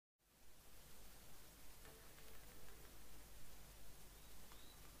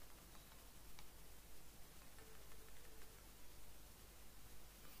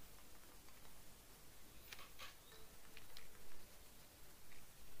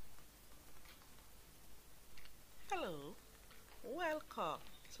Welcome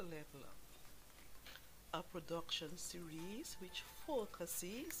to Level Up, a production series which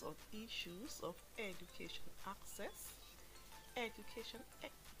focuses on issues of education access, education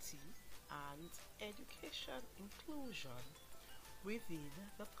equity, and education inclusion within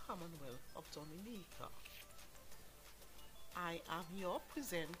the Commonwealth of Dominica. I am your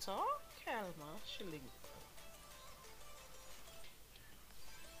presenter, Kelma Shillingford.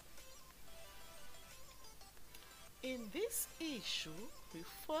 In this issue, we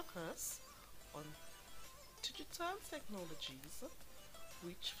focus on digital technologies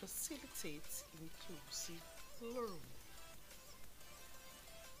which facilitates inclusive learning.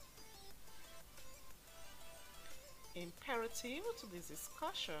 Imperative to this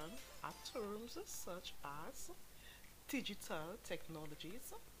discussion are terms such as digital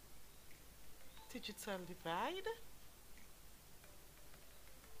technologies, digital divide,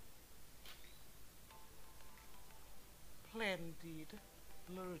 blended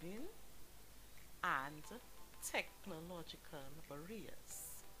learning, and technological barriers.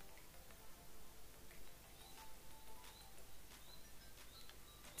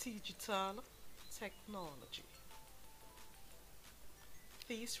 Digital technology.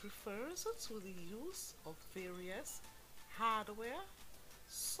 This refers to the use of various hardware,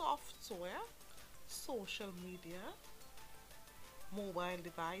 software, social media, mobile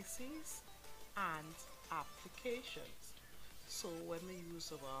devices, and applications. So when we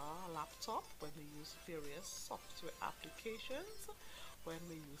use our laptop, when we use various software applications, when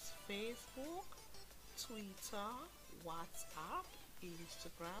we use Facebook, Twitter, WhatsApp,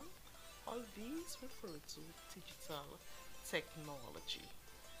 Instagram, all these refer to digital technology.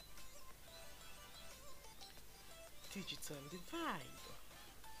 Digital divide.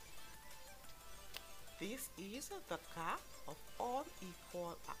 This is the gap of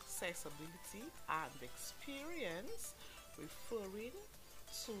unequal accessibility and experience referring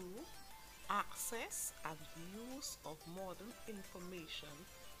to access and use of modern information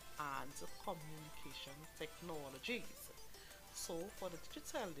and communication technologies. So for the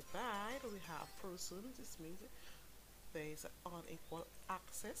digital divide, we have persons, this means there is unequal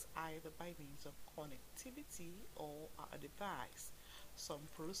access either by means of connectivity or a device. Some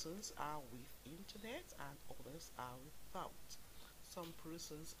persons are with internet and others are without. Some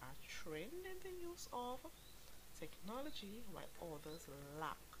persons are trained in the use of technology while others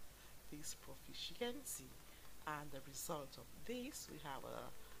lack this proficiency, and the result of this we have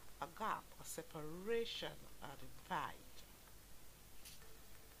a gap, a separation, a divide.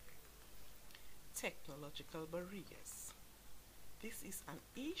 Technological barriers. This is an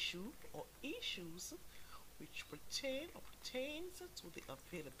issue or issues which pertains to the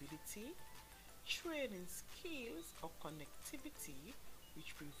availability, training skills or connectivity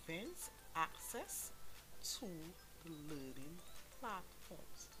which prevents access to the learning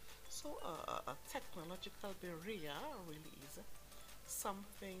platforms. So a technological barrier really is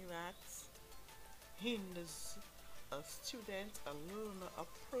something that hinders a student, a learner, a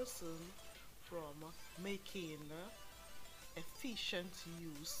person from making efficient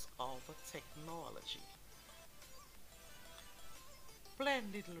use of technology.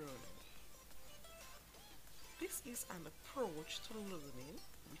 Blended learning. This is an approach to learning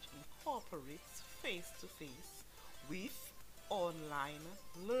which incorporates face-to-face with online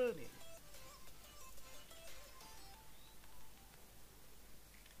learning.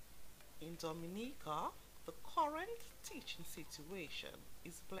 In Dominica, the current teaching situation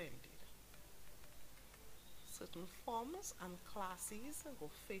is blended. Certain forms and classes go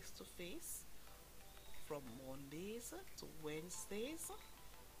face to face from Mondays to Wednesdays,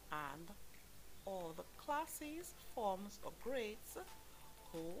 and all the classes, forms, or grades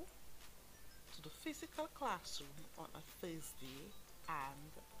go to the physical classroom on a Thursday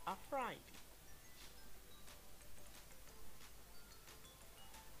and a Friday.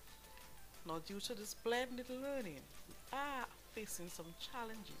 Now, due to this blended learning, we are facing some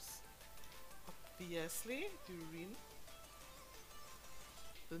challenges. Obviously, during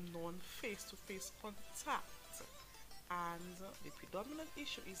the non-face-to-face contact, and the predominant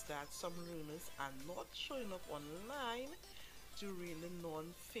issue is that some learners are not showing up online during the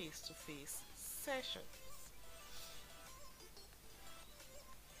non-face-to-face sessions.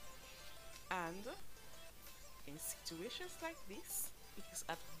 And in situations like this, it is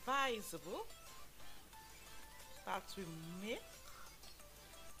advisable that we make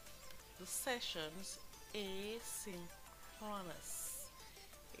the sessions asynchronous.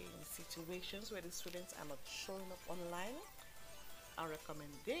 In situations where the students are not showing up online, our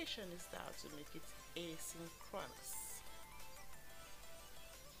recommendation is that to make it asynchronous.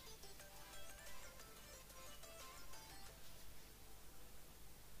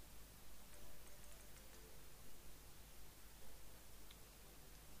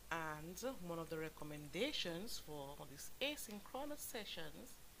 one of the recommendations for these asynchronous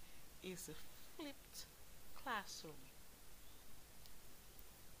sessions is a flipped classroom.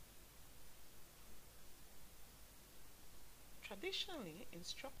 Traditionally,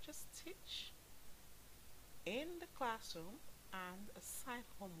 instructors teach in the classroom and assign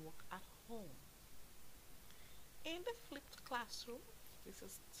homework at home. In the flipped classroom, this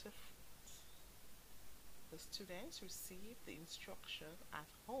is different. The students receive the instruction at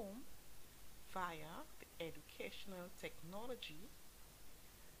home via the educational technology,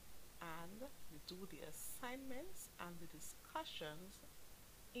 and we do the assignments and the discussions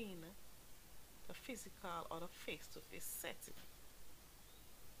in the physical or the face-to-face setting.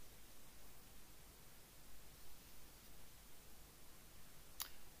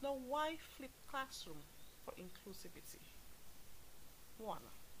 Now, why flipped classroom for inclusivity? One,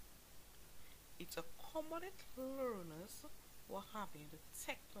 it accommodates learners who are having the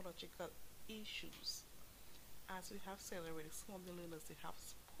technological issues. As we have said already, some of the learners, they have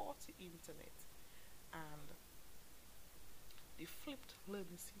spotty internet, and the flipped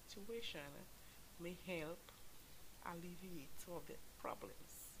learning situation may help alleviate some of the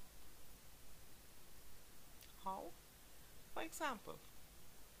problems. How? For example,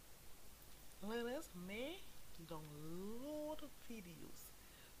 learners may download videos.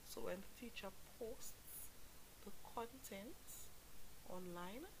 So when the teacher posts the content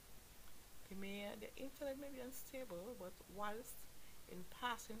online, the internet may be unstable, but whilst in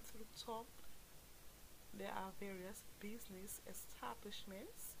passing through top, there are various business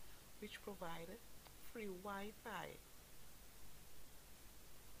establishments which provide free Wi-Fi.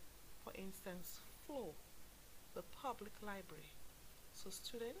 For instance, Flow, the public library. So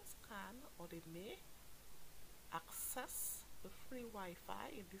students can, or they may, access the free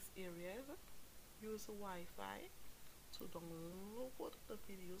Wi-Fi in these areas, use the Wi-Fi to download the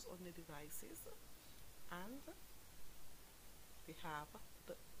videos on the devices, and they have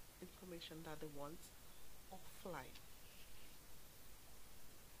the information that they want offline.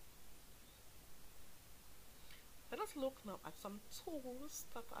 Let us look now at some tools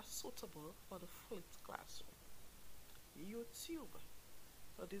that are suitable for the flipped classroom. YouTube.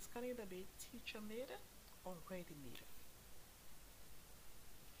 So this can either be teacher-made or ready-made.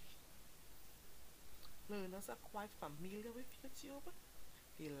 Learners are quite familiar with YouTube.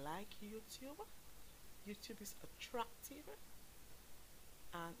 They like YouTube. YouTube is attractive,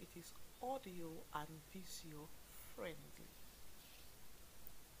 and it is audio and visual friendly.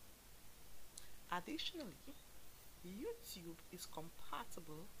 Additionally, YouTube is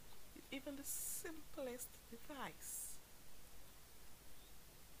compatible with even the simplest device.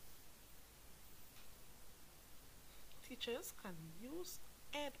 Teachers can use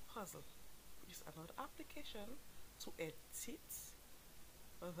Edpuzzle, which is another application, to edit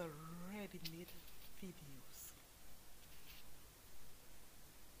the ready-made videos.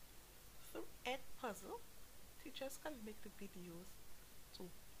 Through Edpuzzle, teachers can make the videos to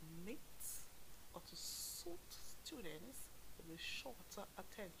meet or to suit students with a shorter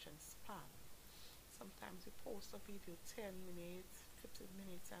attention span. Sometimes you post a video 10 minutes, 15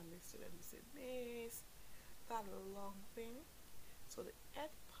 minutes, and the student will say, "Miss, that long thing." So the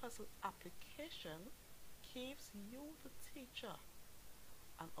Edpuzzle application gives you, the teacher,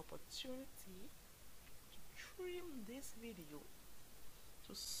 an opportunity to trim this video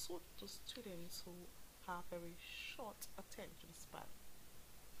to suit the students who have very short attention span.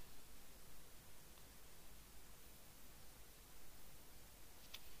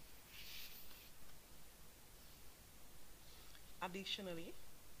 Additionally,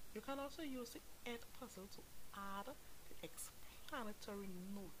 you can also use the Edpuzzle to add the explanatory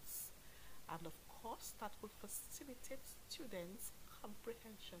notes, and of course that will facilitate students'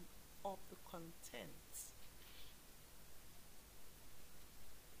 comprehension of the content.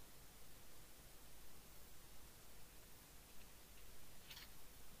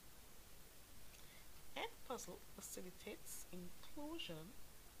 Edpuzzle facilitates inclusion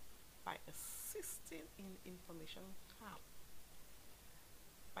by assisting in information tab.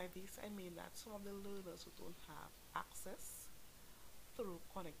 By this I mean that some of the learners who don't have access through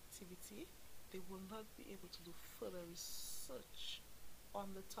connectivity, they will not be able to do further research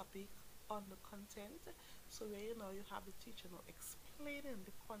on the topic, on the content. So where you have the teacher now explaining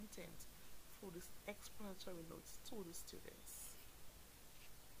the content through this explanatory notes to the students.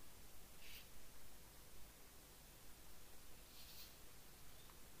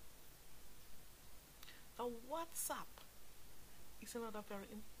 Now, WhatsApp is another very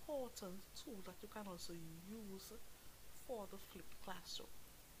important tool that you can also use for the flipped classroom.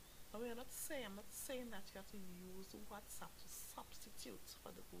 I'm not saying that you have to use WhatsApp to substitute for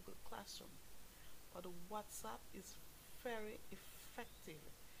the Google Classroom, but the WhatsApp is very effective.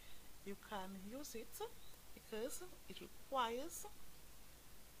 You can use it because it requires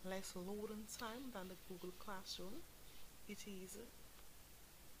less loading time than the Google Classroom. It is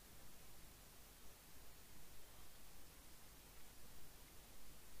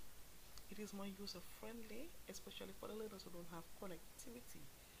it is more user friendly, especially for the learners who don't have connectivity.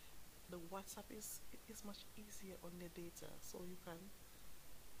 The WhatsApp is much easier on the data, so you can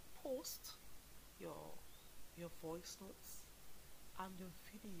post your voice notes and your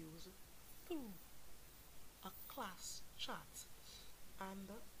videos through a class chat. And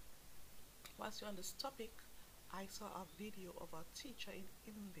whilst you're on this topic, I saw a video of a teacher in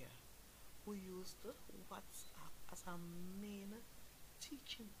India who used WhatsApp as her main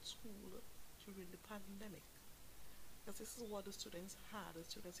teaching tool during the pandemic. Because this is what the students had. The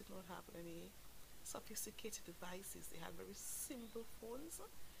students did not have any sophisticated devices. They had very simple phones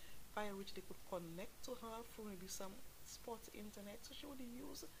via which they could connect to her through maybe some spot internet. So she would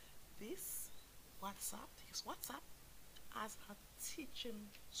use this WhatsApp as her teaching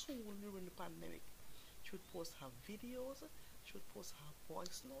tool during the pandemic. She would post her videos, she would post her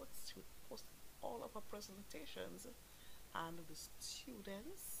voice notes, she would post all of her presentations, and the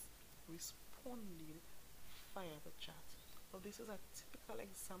students responded via the chat. So this is a typical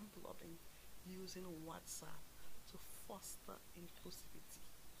example of using WhatsApp to foster inclusivity,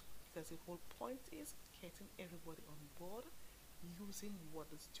 because the whole point is getting everybody on board using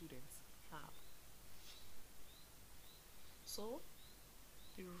what the students have. So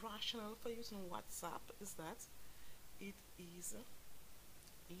the rationale for using WhatsApp is that it is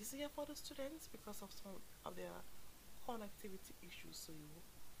easier for the students because of some of their connectivity issues. So you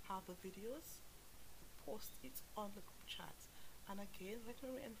have the videos, you post it on the group chat. And again, let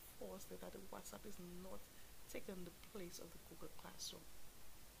me reinforce that the WhatsApp is not taking the place of the Google Classroom.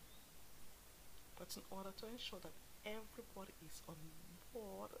 But in order to ensure that everybody is on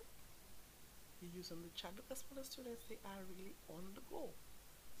board using the chat, because for the students, they are really on the go.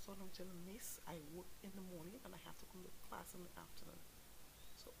 So I'm telling Miss, I work in the morning and I have to come to class in the afternoon.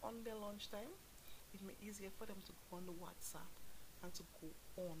 So on their lunchtime, it may be easier for them to go on the WhatsApp and to go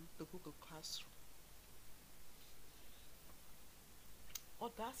on the Google Classroom.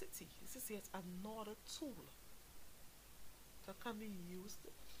 Audacity, this is yet another tool that can be used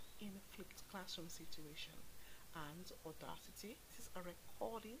in a flipped classroom situation. And Audacity is a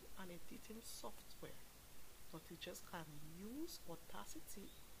recording and editing software. So teachers can use Audacity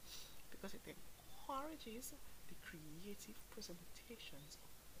because it encourages the creative presentations of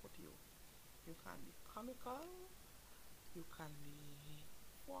audio. You can be comical, you can be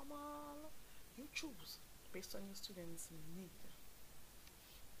formal, you choose based on your students' need.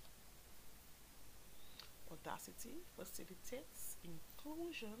 Audacity facilitates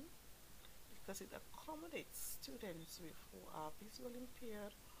inclusion because it accommodates students who are visually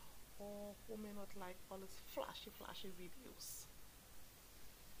impaired or who may not like all these flashy videos.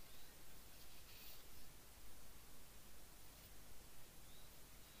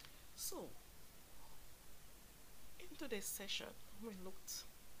 So, in today's session, we looked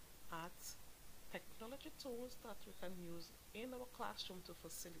at technology tools that we can use in our classroom to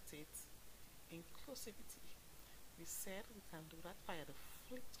facilitate inclusivity. We said we can do that via the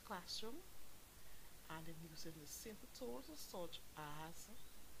flipped classroom and in using the simple tools such as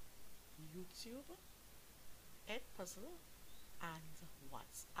YouTube, Edpuzzle, and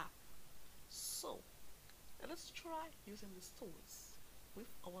WhatsApp. So let us try using these tools with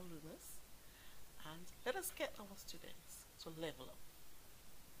our learners and let us get our students to level up.